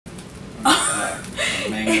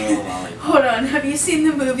Mango lollipop. Hold on, have you seen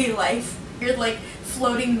the movie Life? You're like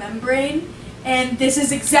floating membrane, and this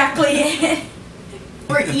is exactly it.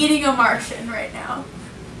 We're eating a Martian right now.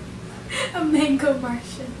 A mango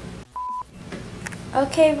Martian.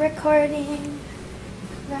 Okay, recording.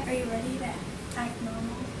 Are you ready to act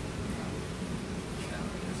normal?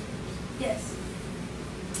 Yes.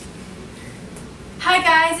 Hi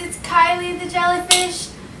guys, it's Kylie the Jellyfish.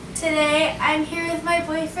 Today I'm here with my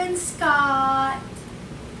boyfriend Scott.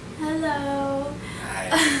 Hello.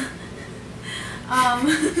 Hi.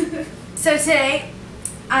 So today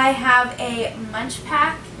I have a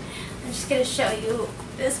Munchpak. I'm just gonna show you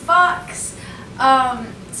this box.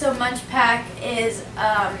 So Munchpak is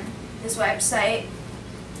this website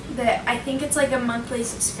that I think it's like a monthly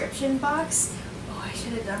subscription box. Oh, I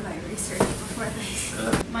should have done my research before this.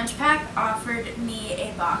 Munchpak offered me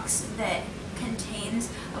a box that contains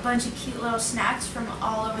a bunch of cute little snacks from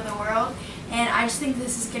all over the world, and I just think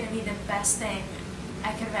this is going to be the best thing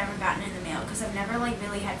I could have ever gotten in the mail, because I've never like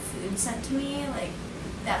really had food sent to me. Like,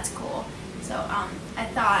 that's cool. So I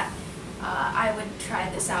thought I would try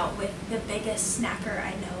this out with the biggest snacker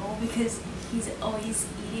I know, because he's always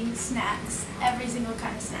eating snacks, every single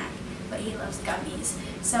kind of snack, but he loves gummies.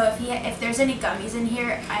 So if there's any gummies in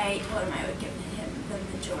here, I told him I would give him the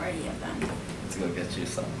majority of them. Let's go get you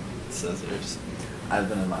some scissors. I've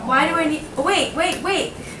been in my Why do I need... Oh, wait.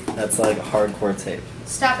 That's like hardcore tape.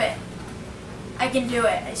 Stop it. I can do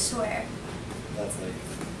it, I swear. That's like...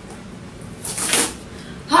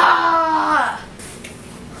 Ah!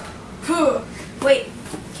 Whew. Wait,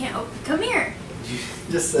 can't open. Come here. You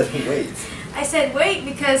just said wait. I said wait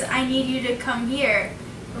because I need you to come here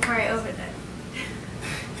before I open it.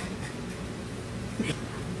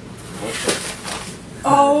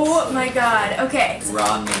 Oh my god. Okay.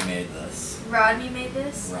 Rodney made this. Rodney made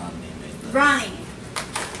this? Rodney made this. Ronnie.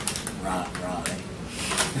 Rodney.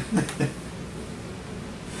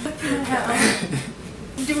 What the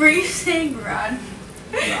hell? Were you saying Rod?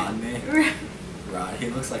 Rodney? Rod. He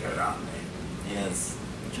looks like a Rodney. He has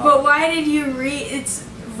chocolate. But why did you read it's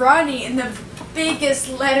Ronnie in the biggest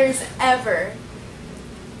letters ever?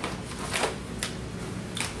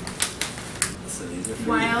 So these are for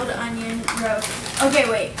Wild you. onion roast. Okay,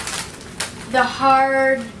 wait. The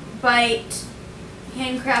hard bite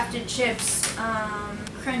handcrafted chips,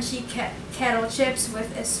 crunchy kettle chips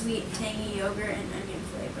with a sweet tangy yogurt and onion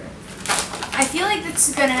flavor. I feel like this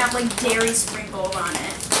is gonna have like dairy sprinkled on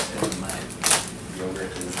it. My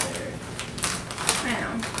yogurt is there. I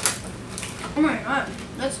know. Oh my god.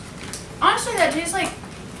 That's honestly that tastes like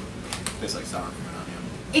Tastes like sour cream and onion.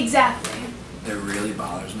 exactly. It really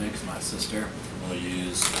bothers me because my sister will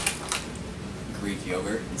use Greek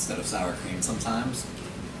yogurt instead of sour cream sometimes,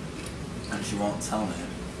 and she won't tell me,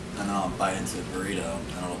 and then I'll bite into a burrito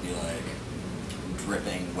and it'll be like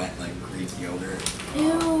dripping wet like Greek yogurt.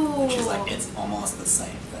 Ew. And she's like, it's almost the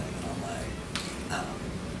same thing, and I'm like,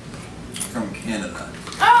 from Canada.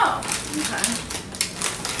 Oh, okay.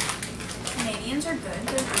 Canadians are good.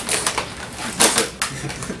 They're nice.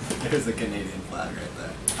 There's a Canadian flag right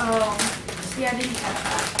there. Oh, see, I didn't catch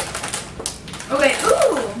that. Okay,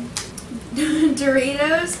 ooh!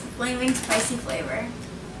 Doritos flaming spicy flavor.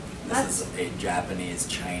 This is a Japanese,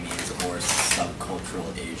 Chinese, or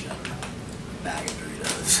subcultural Asian bag of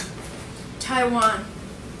Doritos. Taiwan.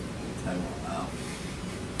 Wow.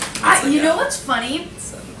 You know what's funny?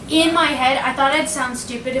 In my head, I thought I'd sound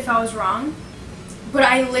stupid if I was wrong, but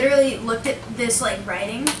I literally looked at this like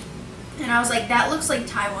writing, and I was like, that looks like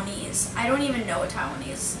Taiwanese. I don't even know what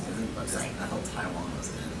Taiwanese looks like. I thought Taiwan was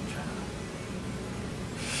in China.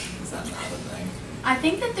 Is that not a thing? I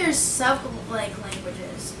think that there's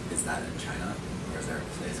languages. Is that in China? Or is there a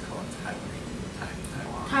place called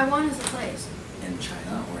Taiwan? Taiwan is a place. In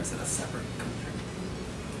China, or is it a separate country?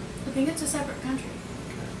 I think it's a separate country.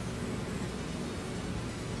 Okay.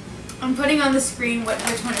 I'm putting on the screen which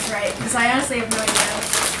one is right, because I honestly have no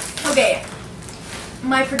idea. Okay,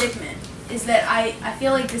 my predicament is that I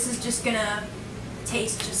feel like this is just gonna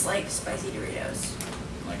taste just like spicy Doritos.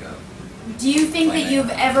 Like a... Do you think that Flaming you've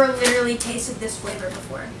hot. ever literally tasted this flavor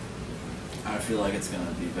before? I feel like it's going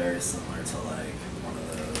to be very similar to like one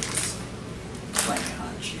of those Flaming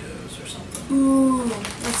Hot Cheetos or something. Ooh,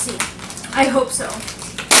 let's see. I hope so.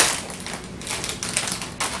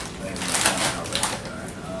 Maybe that's not how red they are.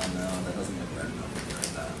 Oh no, that doesn't look red enough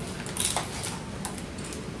like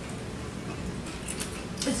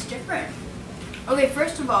that. It's different. Okay,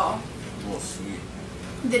 first of all, A little sweet.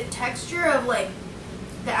 the texture of like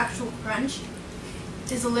the actual crunch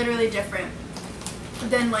is literally different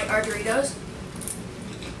than like our Doritos.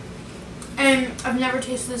 And I've never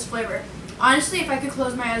tasted this flavor. Honestly, if I could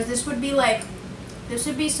close my eyes, this would be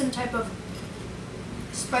some type of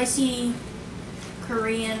spicy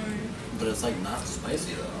Korean. But it's like not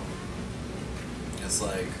spicy though. It's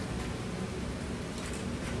like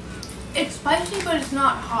It's spicy, but it's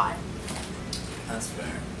not hot. that's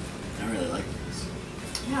fair. I really like these.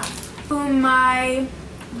 Yeah.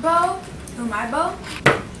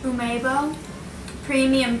 Umaibo,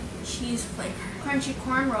 premium cheese flavor, crunchy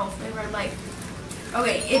corn roll flavor. Like,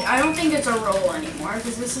 okay, I don't think it's a roll anymore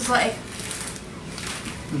because this is like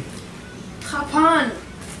Japan.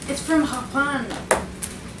 It's from Japan,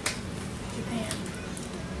 Japan.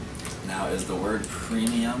 Now, is the word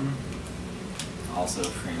premium also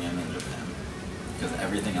premium in Japan? Because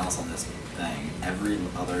everything else on this thing, every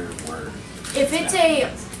other word. If it's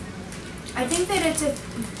I think that it's a.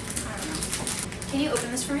 I don't know. Can you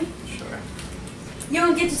open this for me? Sure. You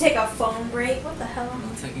don't get to take a phone break. What the hell? I'm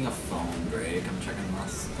not taking a phone break. I'm checking my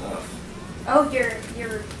stuff. Oh,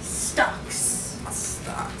 your stocks.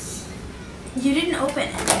 Stocks. You didn't open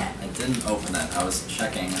it yet. I didn't open it. I was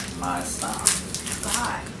checking my stock.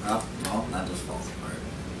 God. Oh, well, that just falls apart.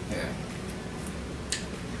 Here.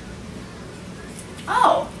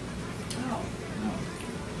 Oh. Oh,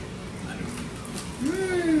 no.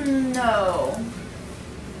 No.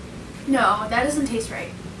 No, that doesn't taste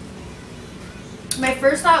right. My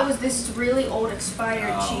first thought was this is really old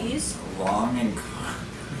expired cheese. Long and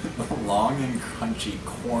crunchy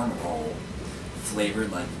corn roll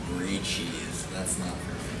flavored like brie cheese. That's not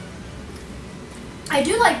for me. I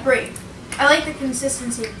do like brie. I like the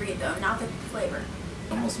consistency of brie though, not the flavor. It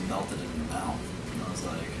almost melted in your mouth. And I was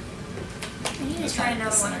like, I need to it's try kind of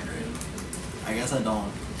another one. disintegrated. I guess I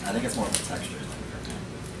don't. I think it's more of the texture thing for me.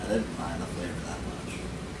 I didn't mind the flavor that much.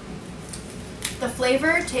 The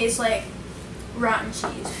flavor tastes like rotten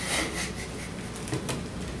cheese.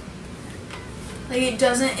 Like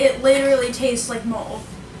it literally tastes like mold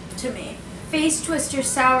to me. Face twister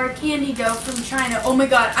sour candy dough from China. Oh my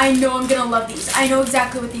god, I know I'm gonna love these. I know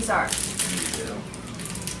exactly what these are. Me too.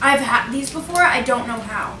 I've had these before, I don't know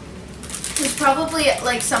how. There's probably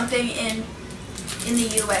like something in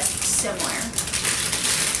the US similar.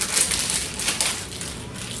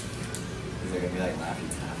 Is it gonna be like Laffy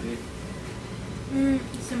Taffy?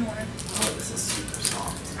 Similar. Oh, this is super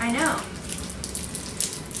soft. I know.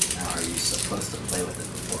 Now, are you supposed to play with it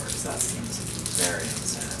before? Because that seems very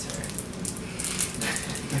unsanitary.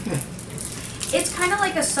 It's kind of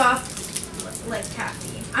like a soft, like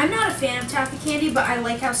taffy. I'm not a fan of taffy candy, but I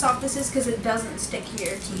like how soft this is because it doesn't stick to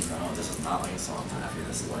your teeth. No, this is not like a soft taffy.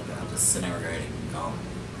 This is like a disintegrating gum.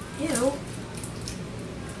 Ew. You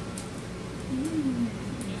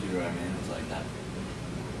see what I mean? It's like that.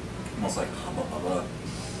 Almost like hubba hubba.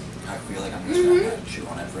 I feel like I'm just gonna chew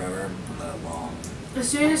on it forever. That long. As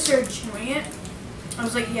soon as I started chewing it, I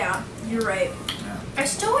was like, yeah, you're right. Yeah. I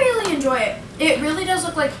still really enjoy it. It really does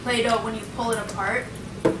look like Play-Doh when you pull it apart.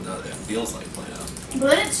 No, it feels like Play-Doh.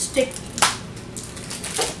 But then it's sticky.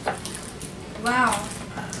 Wow.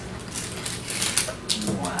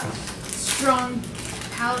 Wow. Strong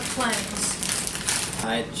palate cleanse.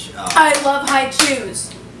 Oh, I love high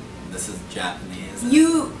chews. this is Japanese.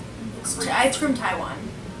 It's from Taiwan.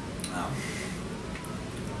 Oh.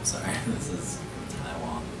 I'm sorry. This is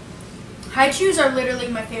Taiwan. High chews are literally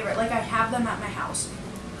my favorite. Like, I have them at my house.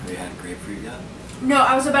 Have you had grapefruit yet? No,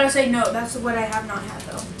 I was about to say no. That's what I have not had,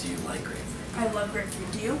 though. Do you like grapefruit? I love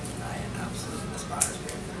grapefruit. Do you? I absolutely despise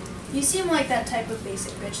grapefruit. You seem like that type of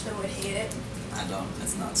basic bitch that would hate it. I don't.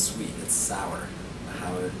 It's not sweet. It's sour.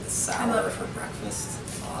 How it's I love sour it. for breakfast.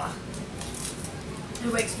 Ah,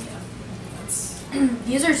 It wakes me up. that's.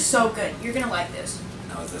 These are so good. You're going to like this.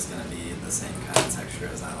 Now is this gonna be the same kind of texture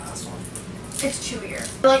as that last one? It's chewier.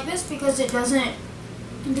 I like this because it doesn't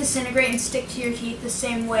disintegrate and stick to your teeth the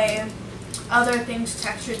same way other things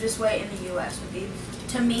textured this way in the US would be.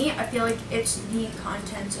 To me, I feel like it's the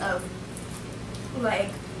content of like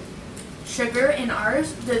sugar in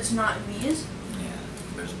ours that's not in these. Yeah.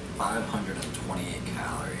 There's 528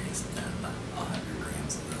 calories and 100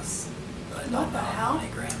 grams of this. But I What don't the know hell? how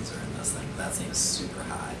many grams are in this thing. That seems super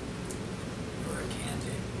high for a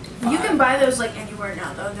candy. You can buy those like anywhere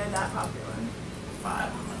now though, they're that popular.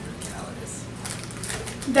 500 calories.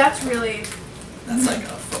 That's really That's like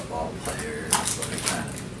a football player's like kind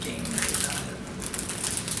of gamer diet.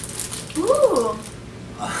 ooh.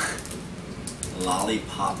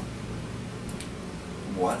 Lollipop.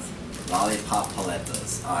 What? Lollipop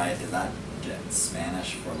paletas. Alright, is that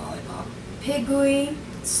Spanish for lollipop? Pigui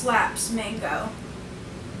slaps mango.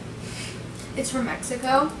 It's from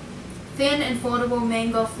Mexico. Thin and foldable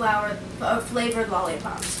mango flavored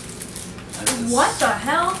lollipops. Is this- What the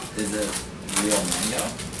hell? Is it real mango?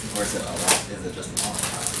 Or is it a lot? Is it just a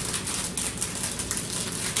lollipop?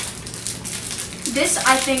 This,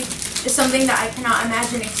 I think, is something that I cannot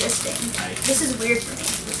imagine existing. This is weird for me.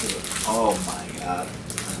 This is, oh my god.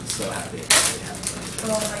 I'm so happy I have this.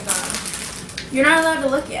 Oh my god. You're not allowed to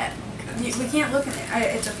look yet. Okay. We can't look in it.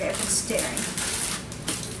 It's okay. I've been staring.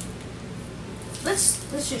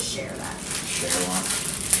 Let's just share that. Share one.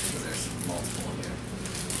 Because there's multiple here.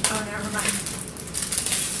 Oh, never mind.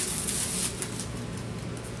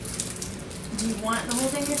 Do you want the whole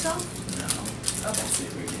thing yourself? No. Okay. Let's see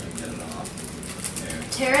if we can even get it off. There.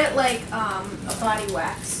 Tear it like a body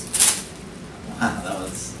wax. Wow, that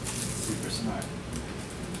was super smart.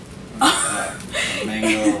 Okay.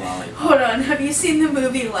 Mango lollipop. Hold on. Have you seen the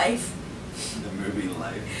movie Life? The movie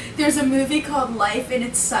Life. There's a movie called Life, and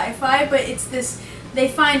it's sci-fi, but it's this. They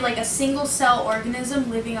find like a single cell organism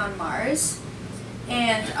living on Mars,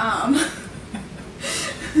 and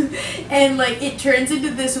and like it turns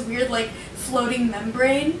into this weird like floating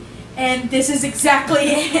membrane, and this is exactly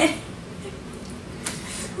it.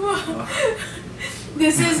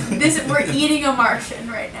 This we're eating a Martian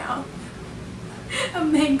right now. A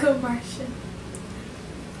mango Martian.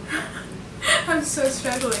 I'm so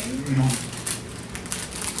struggling.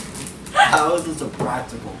 How is this a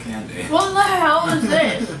practical candy? What the hell is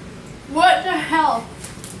this? What the hell?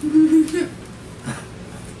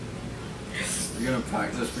 You're gonna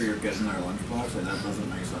practice for your kids in their lunchbox? Like, that doesn't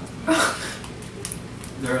make sense.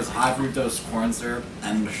 There is high fructose corn syrup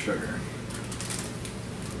and sugar.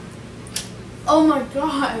 Oh my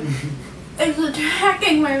god. It's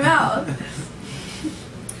attacking my mouth.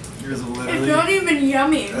 There's It's literally. not even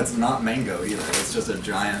yummy. That's not mango either. It's just a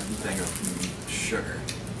giant thing of sugar.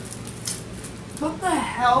 What the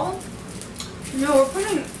hell? No, we're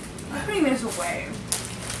putting this away.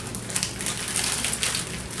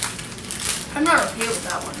 I'm not okay with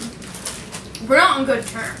that one. We're not on good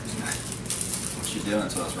terms. What you doing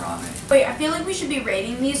to us, Ronnie? Wait, I feel like we should be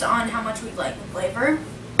rating these on how much we like the flavor.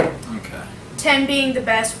 Okay. 10 being the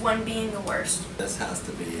best, 1 being the worst. This has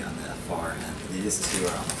to be on the far end. These two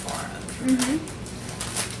are on the far end.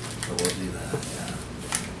 So we'll do that,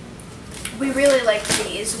 yeah. We really like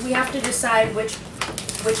these. We have to decide which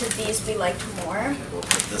of these we liked more. Okay, we'll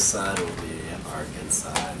put this side will be our good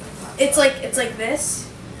side. And that It's side. like this.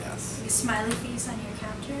 Yes. Like a smiley face on your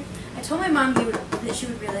counter. I told my mom that she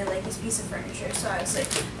would really like this piece of furniture, so I was like,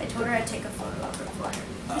 I told her I'd take a photo of it for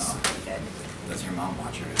her. This is pretty good. Does your mom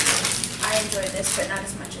watch your videos? I enjoy this, but not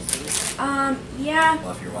as much as these. Yeah.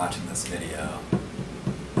 Well, if you're watching this video,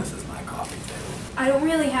 this is my coffee table. I don't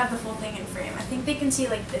really have the full thing in frame. I think they can see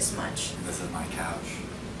like this much. This is my couch.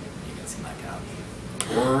 You can see my couch.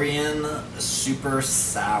 Orion Super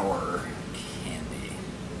Sour Candy.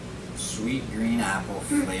 Sweet green apple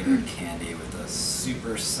flavored candy with a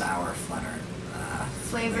super sour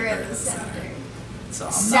Flavor at the center. So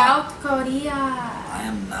South Korea. I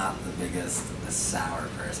am not the biggest sour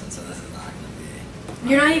person, so this is not going to be.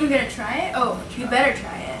 You're not even gonna try it? Oh, I'm gonna you try better it.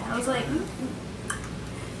 try it. I was like,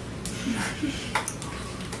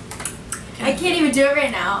 I can't even do it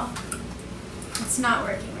right now. It's not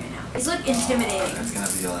working right now. These look intimidating. It's going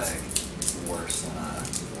to be like worse than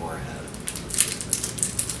a warhead.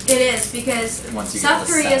 It is, because Once you get South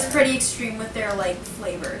the Korea is center. pretty extreme with their like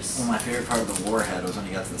flavors. Well, my favorite part of the warhead was when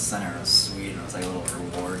you got to the center, it was sweet, and it was like a little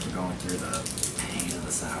reward for going through the pain of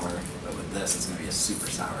the sour. But with this, it's going to be a super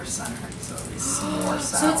sour center, so it'll be more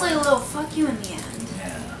sour. So it's like a little fuck you in the end.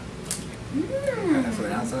 Yeah. Mm. Okay, so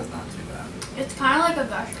now it's not too bad. It's kind of like a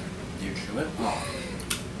gusher. Do you chew it? Oh.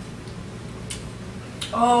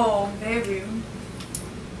 Oh, baby.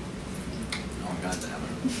 Oh, god damn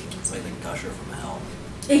it. It's like the gusher from hell.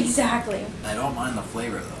 Exactly. I don't mind the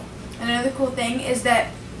flavor, though. Another cool thing is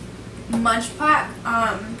that Munchpak,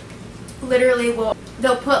 literally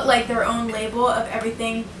they'll put like their own label of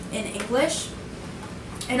everything in English,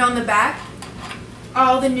 and on the back,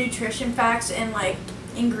 all the nutrition facts and like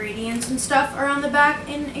ingredients and stuff are on the back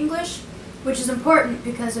in English, which is important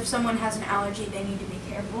because if someone has an allergy, they need to be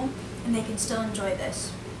careful, and they can still enjoy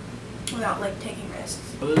this without like taking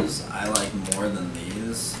risks. Those I like more than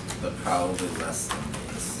these, but probably less than these.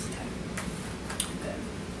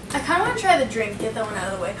 I kind of want to try the drink, get that one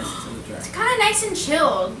out of the way. It's kind of nice and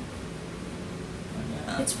chilled.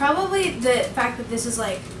 Yeah. It's probably the fact that this is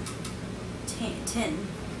like tin,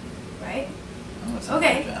 right? Oh, it's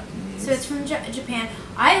Okay. Japanese. So it's from Japan.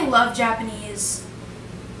 I love Japanese.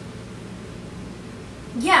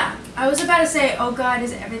 Yeah, I was about to say, oh god,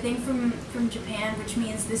 is everything from Japan, which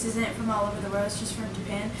means this isn't from all over the world, it's just from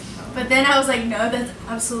Japan. But then I was like, no, that's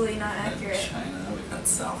absolutely not We've had accurate. China, we've had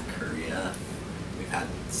South Korea, we've had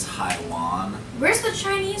Taiwan. Where's the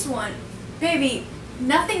Chinese one? Baby,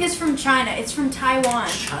 Nothing is from China. It's from Taiwan.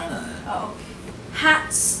 China. Oh.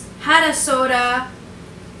 Hada soda,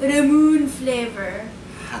 Ramoon flavor.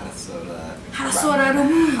 Hada soda. Hada soda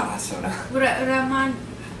Ramoon. Hada soda.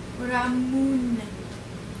 Ramoon.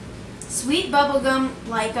 Sweet bubblegum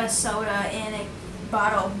like a soda in a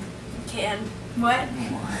bottle can. What?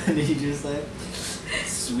 What did you just say?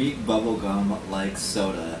 Sweet bubblegum like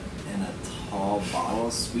soda in a tall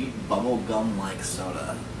bottle. Sweet bubblegum like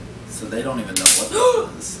soda. So they don't even know what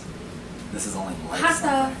this is. This is only like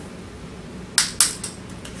something.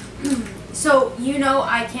 So, you know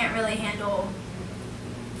I can't really handle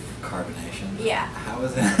Carbonation? Yeah. How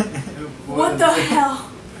is it? What the hell?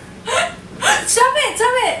 Stop it!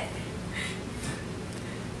 Stop it!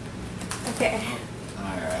 Okay.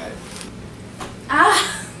 Alright.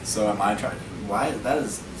 Ah! So am I trying? Why? That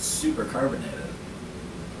is super carbonated.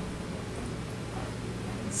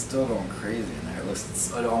 It's still going crazy in there.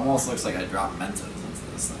 It almost looks like I dropped Mentos into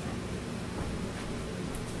this thing.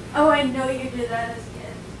 Oh, I know you did that as a kid.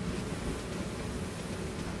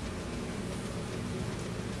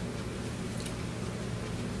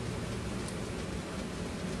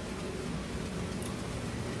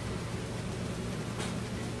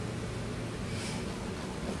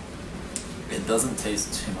 It doesn't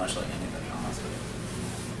taste too much like anything, honestly.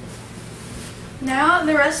 Now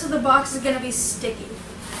the rest of the box is gonna be sticky.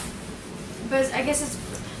 But I guess it's...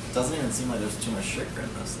 It doesn't even seem like there's too much sugar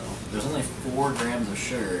in this, though. There's only 4 grams of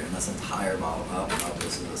sugar in this entire bottle. Oh,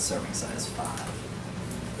 this is a serving size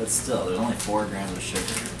 5. But still, there's only 4 grams of sugar in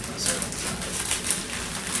a serving size.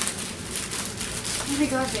 Oh my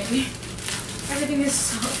god, baby. Everything is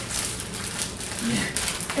so...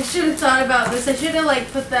 I should have thought about this. I should have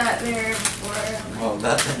like put that there before. Well,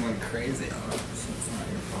 that thing went crazy on us. It's not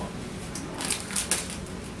your fault.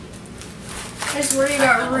 I just worry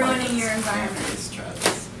about ruining your environment. Please try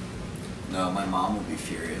this. No, my mom will be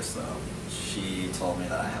furious though. She told me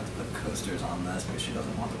that I have to put coasters on this because she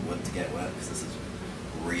doesn't want the wood to get wet because this is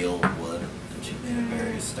real wood, and she made it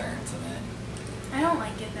very stern to me. I don't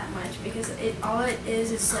like it that much because all it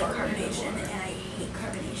is like Carbonated carbonation, water. and I hate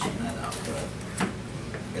carbonation. I know, but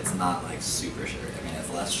it's not like super sugary. I mean, it's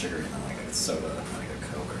less sugary than like a soda, like a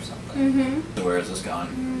Coke or something. Mm-hmm. So where is this going?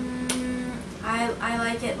 I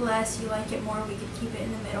like it less. You like it more. We could keep it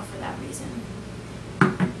in the middle for that reason.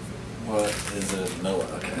 What is it? Vanilla.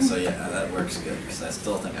 Okay, so yeah, that works good because I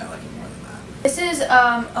still think I like it more than that. This is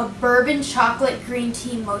a bourbon chocolate green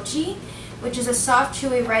tea mochi, which is a soft,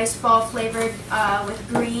 chewy rice ball flavored with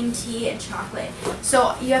green tea and chocolate.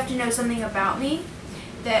 So you have to know something about me,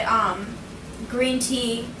 that green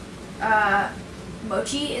tea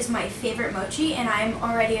mochi is my favorite mochi, and I'm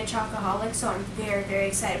already a chocoholic, so I'm very, very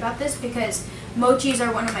excited about this because mochis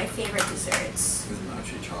are one of my favorite desserts. Is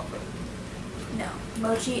mochi chocolate? No,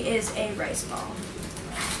 mochi is a rice ball.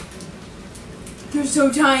 They're so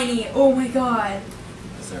tiny. Oh my god.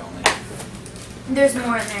 Is there only? There's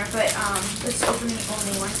more in there, but let's open the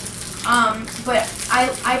only one. But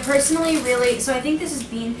I personally really, so I think this is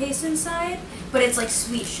bean paste inside, but it's like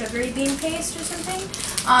sweet sugary bean paste or something.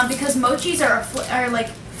 Because mochis are like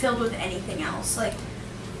filled with anything else, like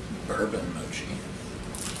Bourbon mochi.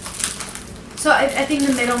 So I think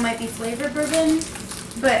the middle might be flavored bourbon,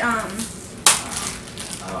 but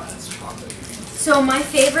Oh, and it's chocolate. So my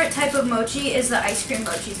favorite type of mochi is the ice cream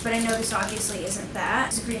mochis, but I know this obviously isn't that.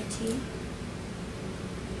 It's green tea.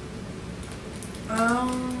 Yeah,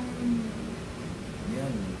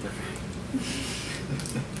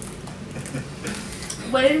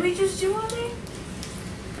 What did we just do all day?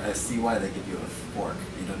 I see why they give you a fork.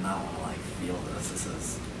 You do not want to like feel this. This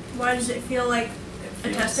is. Why does it feel like a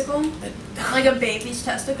feels- testicle? It, Like a baby's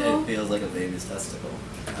testicle? It feels like a baby's testicle.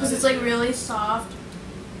 Because it's like really soft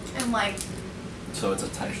and like... So it's a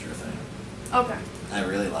texture thing. Okay. I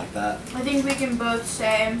really like that. I think we can both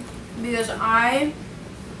say, because I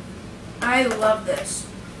love this.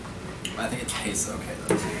 I think it tastes okay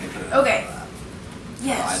though. So you can put it Okay. on that.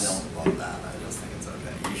 Yes. No, I don't love that. I just think it's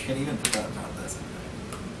okay. You can even put that on this.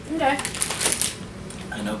 Okay.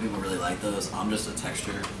 I know people really like those. I'm just a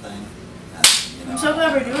texture thing. And, you know, I'm so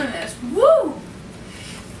glad we're doing this. Woo!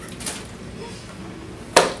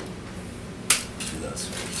 Do this.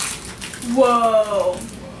 Whoa. Whoa.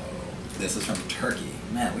 This is from Turkey.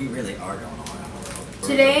 Man, we really are going all around the world.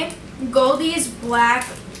 Today, Goldie's black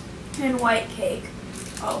and white cake.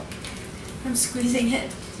 Oh, I'm squeezing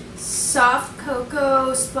it. Soft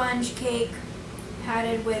cocoa sponge cake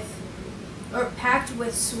packed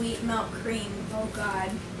with sweet milk cream. Oh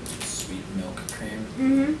god. Sweet milk cream.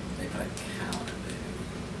 Mm-hmm. They put a cow in it, baby.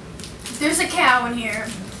 There's a cow in here.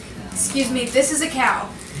 Cow. Excuse me, this is a cow.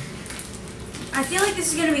 I feel like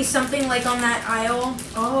this is gonna be something like on that aisle.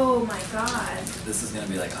 Oh my god. This is gonna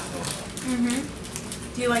be like a ho-ho.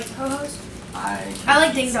 Mm-hmm. Do you like ho-hos? I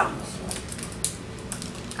like ding dongs.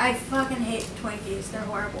 I fucking hate Twinkies. They're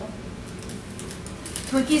horrible.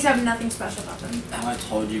 Twinkies have nothing special about them. Have I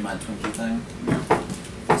told you my Twinkie thing?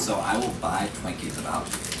 No. So I will buy Twinkies about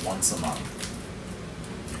once a month.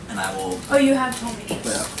 And I will Oh, you have told me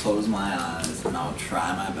this. close my eyes and I'll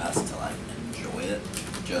try my best to like enjoy it.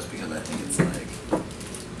 Just because I think it's like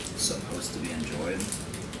supposed to be enjoyed.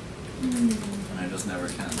 And I just never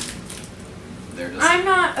can. I'm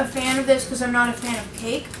not a fan of this because I'm not a fan of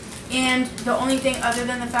cake. And the only thing other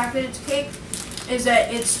than the fact that it's cake is that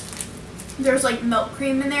there's like milk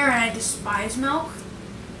cream in there and I despise milk.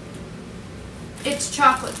 It's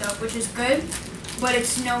chocolate though, which is good, but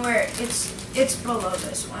it's nowhere, it's below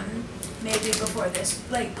this one. Maybe before this.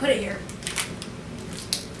 Like, put it here.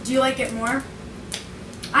 Do you like it more?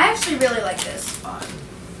 I actually really like this. Fine.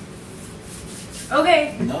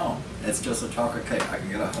 Okay. No, it's just a chocolate cake. I can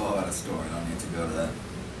get a ho at a store. I don't need to go to the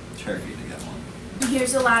Turkey to get one.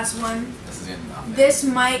 Here's the last one. This is gonna be nothing. This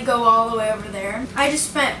might go all the way over there.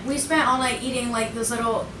 We spent all night eating like those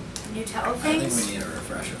little Nutella things. I think we need a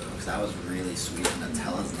refresher though, because that was really sweet.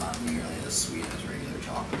 Nutella's not nearly as sweet as regular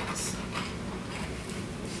chocolates.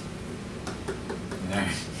 There.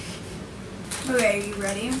 Okay, are you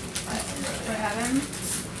ready? I am What ready. happened?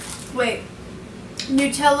 Wait.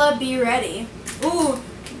 Nutella, be ready. Ooh.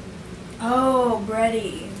 Oh,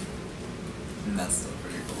 bready. And that's still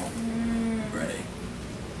pretty cool. Ready.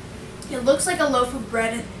 It looks like a loaf of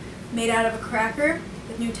bread made out of a cracker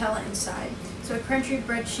with Nutella inside. So a crunchy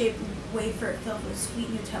bread-shaped wafer filled with sweet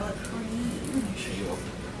Nutella cream. Make sure you open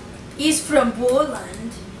He's from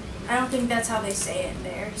Poland. I don't think that's how they say it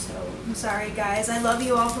there, so I'm sorry guys. I love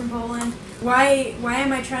you all from Poland. Why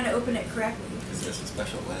am I trying to open it correctly? because there's a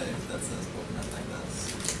special way that says open it like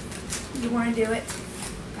this. You want to do it?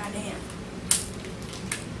 Goddamn.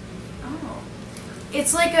 Oh.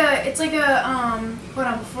 It's like a hold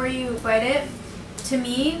on, before you bite it, to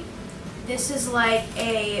me, this is like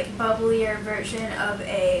a bubblier version of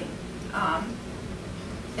a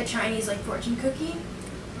Chinese like fortune cookie.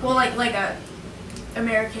 Well, like a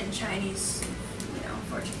American Chinese,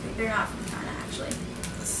 fortune cookie. They're not from China actually.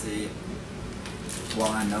 Let's see.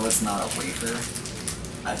 Well, I know it's not a wafer.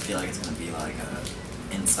 I feel like it's gonna be like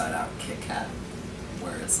a inside out Kit Kat,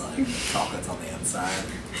 where it's like chocolate's on the inside.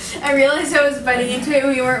 I realized I was biting into it.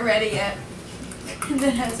 We weren't ready yet. And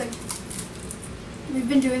then I was like, we've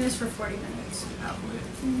been doing this for 40 minutes. Halfway.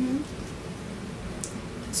 Mm-hmm.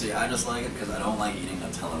 See, I just like it because I don't like eating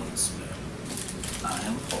Nutella with a spoon. I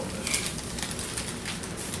am Polish.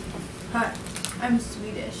 Hi, I'm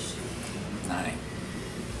Swedish. Nice.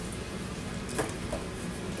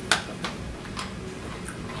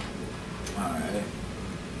 Alright.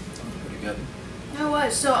 Sounds pretty good. You know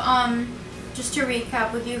what? So, just to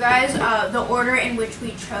recap with you guys, the order in which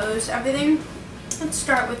we chose everything. Let's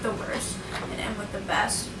start with the worst and end with the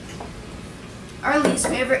best. Our least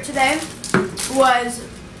favorite today was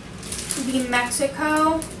the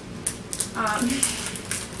Mexico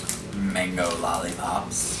Mango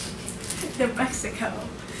lollipops. the Mexico.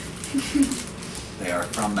 They are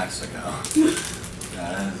from Mexico.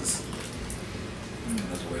 That is.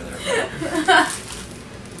 That's where they're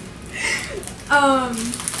from.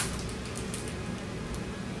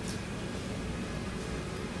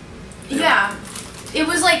 Yeah, it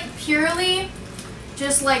was like purely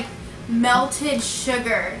just like melted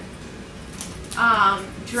sugar,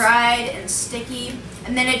 dried and sticky,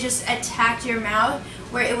 and then it just attacked your mouth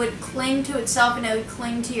where it would cling to itself and it would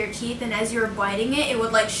cling to your teeth, and as you were biting it, it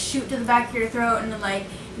would like shoot to the back of your throat and like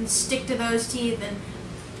and stick to those teeth, and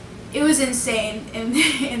it was insane in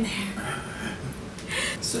there.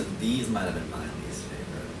 So these might have been my least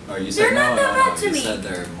favorite. Or you They're said not no, that no, bad no. to You me. said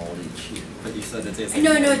they're moldy cheese, but you said it tastes like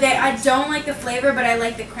No, moldy I cheese. don't like the flavor, but I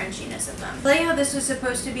like the crunchiness of them. Like how this was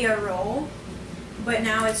supposed to be a roll, but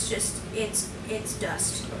now it's just, it's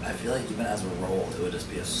dust. I feel like even as a roll, it would just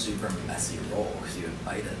be a super messy roll because you would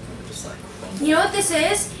bite it and it would just like crumble. You know what this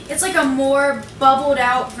is? It's like a more bubbled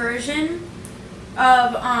out version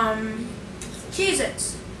of,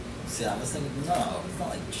 Cheez-Its. See, I was thinking, no, it's not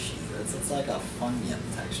like cheese. It's like a Funyun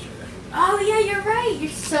texture. Oh yeah, you're right. You're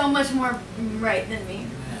so much more right than me.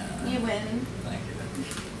 Yeah. You win. Thank you.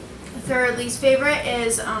 The third least favorite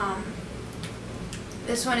is,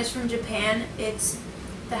 this one is from Japan. It's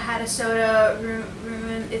the Hada soda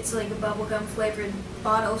rumen. It's like a bubblegum flavored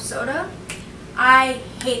bottle of soda. I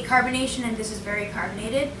hate carbonation, and this is very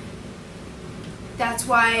carbonated. That's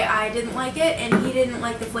why I didn't like it, and he didn't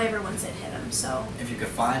like the flavor once it hit him. So If you could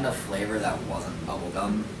find a flavor that wasn't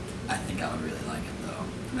bubblegum, I think I would really like it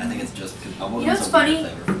though. I think it's just because bubble You know gum's what's a funny?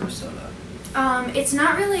 weird flavor for soda. It's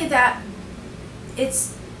not really that.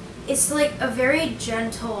 It's like a very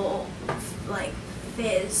gentle, like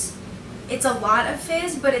fizz. It's a lot of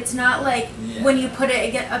fizz, but it's not like when you put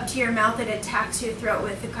it up to your mouth, it attacks your throat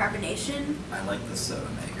with the carbonation. I like the soda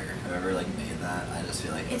maker. Whoever like made that, I just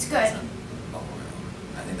feel like It's it good. doesn't bubble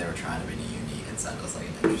gum. I think they were trying to be unique and send us like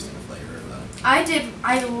an interesting flavor, but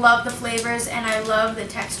I love the flavors and I love the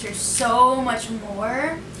texture so much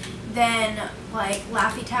more than like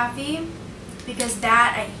Laffy Taffy, because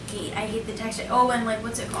that I hate the texture. Oh, and like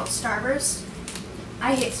what's it called? Starburst.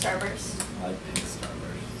 I hate Starburst. I like pink Starburst.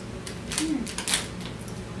 You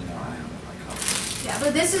know, I am my coffee. Yeah,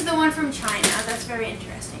 but this is the one from China. That's very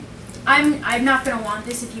interesting. I'm not gonna want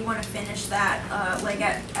this if you want to finish that like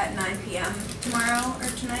at 9 p.m. tomorrow or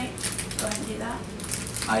tonight. Go ahead and do that.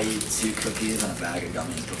 I eat 2 cookies and a bag of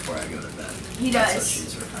gummies before I go to bed. He That's does. what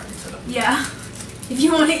she's referring to. Yeah. If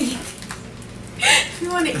you want to eat, if you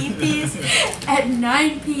want to eat these at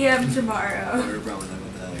 9 p.m. tomorrow. We're probably know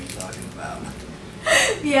what the hell you're talking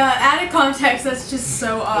about. Yeah, out of context, that's just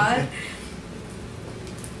so odd.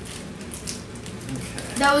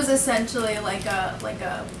 Okay. That was essentially like a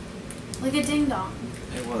ding dong.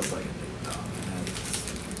 It was like a big dog.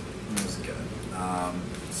 And it was good.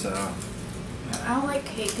 So. I Yeah. don't like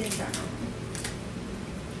cake in general.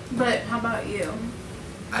 But how about you?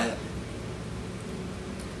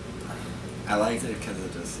 I liked it because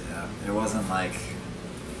it just, it wasn't like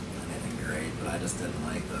anything great, but I just didn't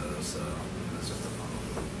like those, so it was just a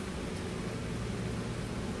bummer.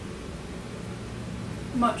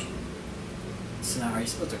 Mochi. So now, are you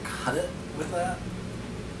supposed to cut it with that?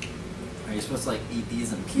 Are you supposed to like eat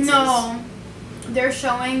these in pieces? No. They're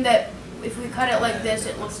showing that if we cut it like Yeah, this,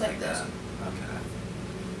 it looks like this. that. Okay.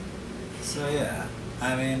 So yeah,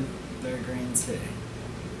 I mean, they're green tea.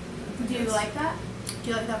 Do you like that? Do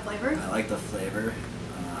you like that flavor? I like the flavor.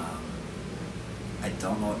 I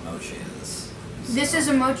don't know what mochi is. This so- is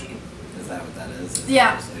a mochi. Is that what that is? Is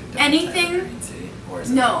Yeah. it just a different Anything- type of green tea? Or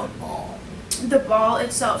is it No. like the ball? The ball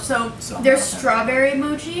itself. So So there's nothing. strawberry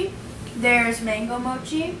mochi. There's mango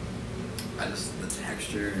mochi. The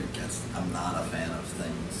texture gets, I'm not a fan of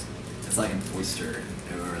things. It's like an oyster,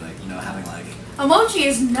 or like, you know, having like, A mochi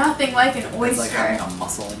is nothing like an it's like oyster. having a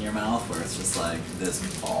mussel in your mouth where it's just like this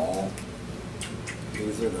ball.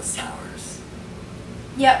 These are the sours.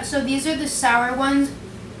 Yeah, so these are the sour ones.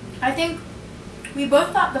 I think we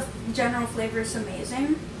both thought the general flavor is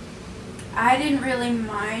amazing. I didn't really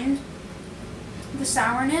mind the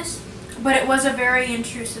sourness, but it was a very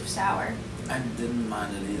intrusive sour. I didn't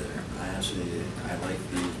mind it either. I like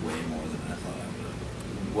these way more than I thought I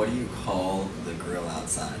would. What do you call the grill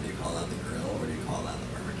outside? Do you call that the grill, or do you call that the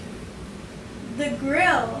barbecue? The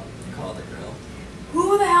grill. You call it the grill?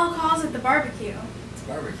 Who the hell calls it the barbecue? It's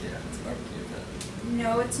barbecue. It's a barbecue pit.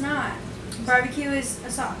 No, it's not. Barbecue is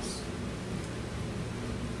a sauce.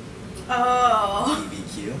 Oh.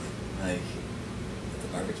 BBQ? Like, at the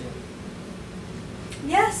barbecue?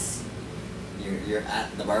 Yes. You're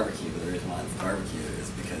at the barbecue, but the reason why it's barbecue is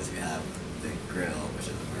because you have the grill, which is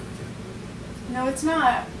a barbecue. No, it's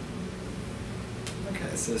not.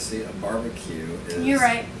 Okay, so see, a barbecue is You're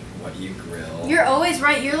right. what you grill. You're always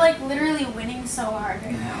right. You're like literally winning so hard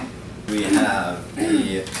right now. We have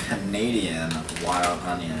a Canadian wild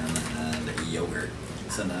onion and yogurt.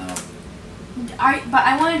 So now, But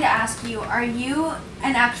I wanted to ask you, are you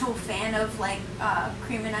an actual fan of like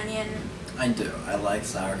cream and onion? I do. I like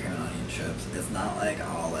sour cream and onion chips. It's not like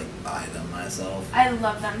I'll like buy them myself. I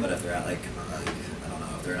love them. But if they're at like I don't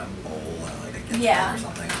know, if they're in a bowl at like a get Yeah. or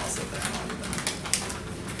something, I'll sit there and I'll eat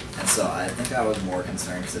them. And so I think I was more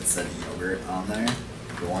concerned because it said yogurt on there.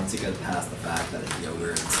 But once you get past the fact that it's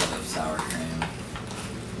yogurt instead of sour cream,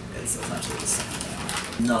 it's essentially the same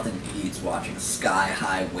thing. Nothing beats watching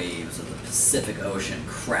sky-high waves of the Pacific Ocean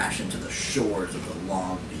crash into the shores of the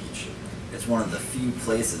Long Beach. It's one of the few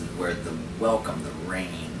places where they welcome the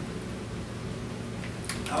rain.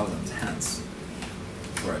 That was intense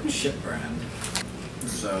for a chip brand.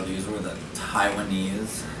 So these were the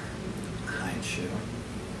Taiwanese Haichu.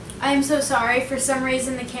 I'm so sorry. For some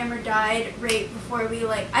reason, the camera died right before we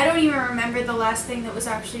I don't even remember the last thing that was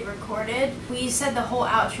actually recorded. We said the whole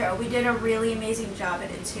outro. We did a really amazing job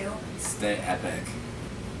at it too. Stay epic.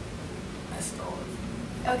 I stole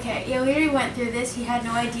it. Okay, yeah, we already went through this. He had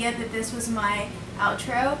no idea that this was my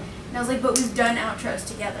outro. And I was like, but we've done outros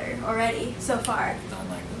together already so far. Don't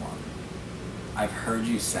like one. I've heard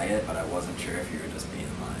you say it, but I wasn't sure if you were just being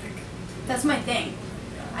like. That's my thing.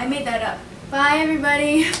 I made that up. Bye,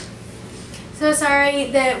 everybody. So sorry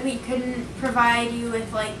that we couldn't provide you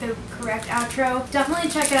with like the correct outro.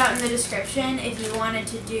 Definitely check it out in the description if you wanted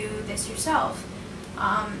to do this yourself.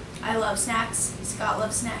 I love snacks. Scott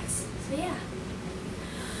loves snacks. So yeah.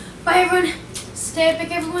 Bye everyone. Stay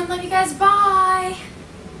epic everyone. Love you guys. Bye.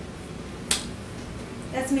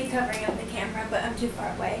 That's me covering up the camera, but I'm too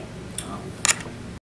far away. Oh.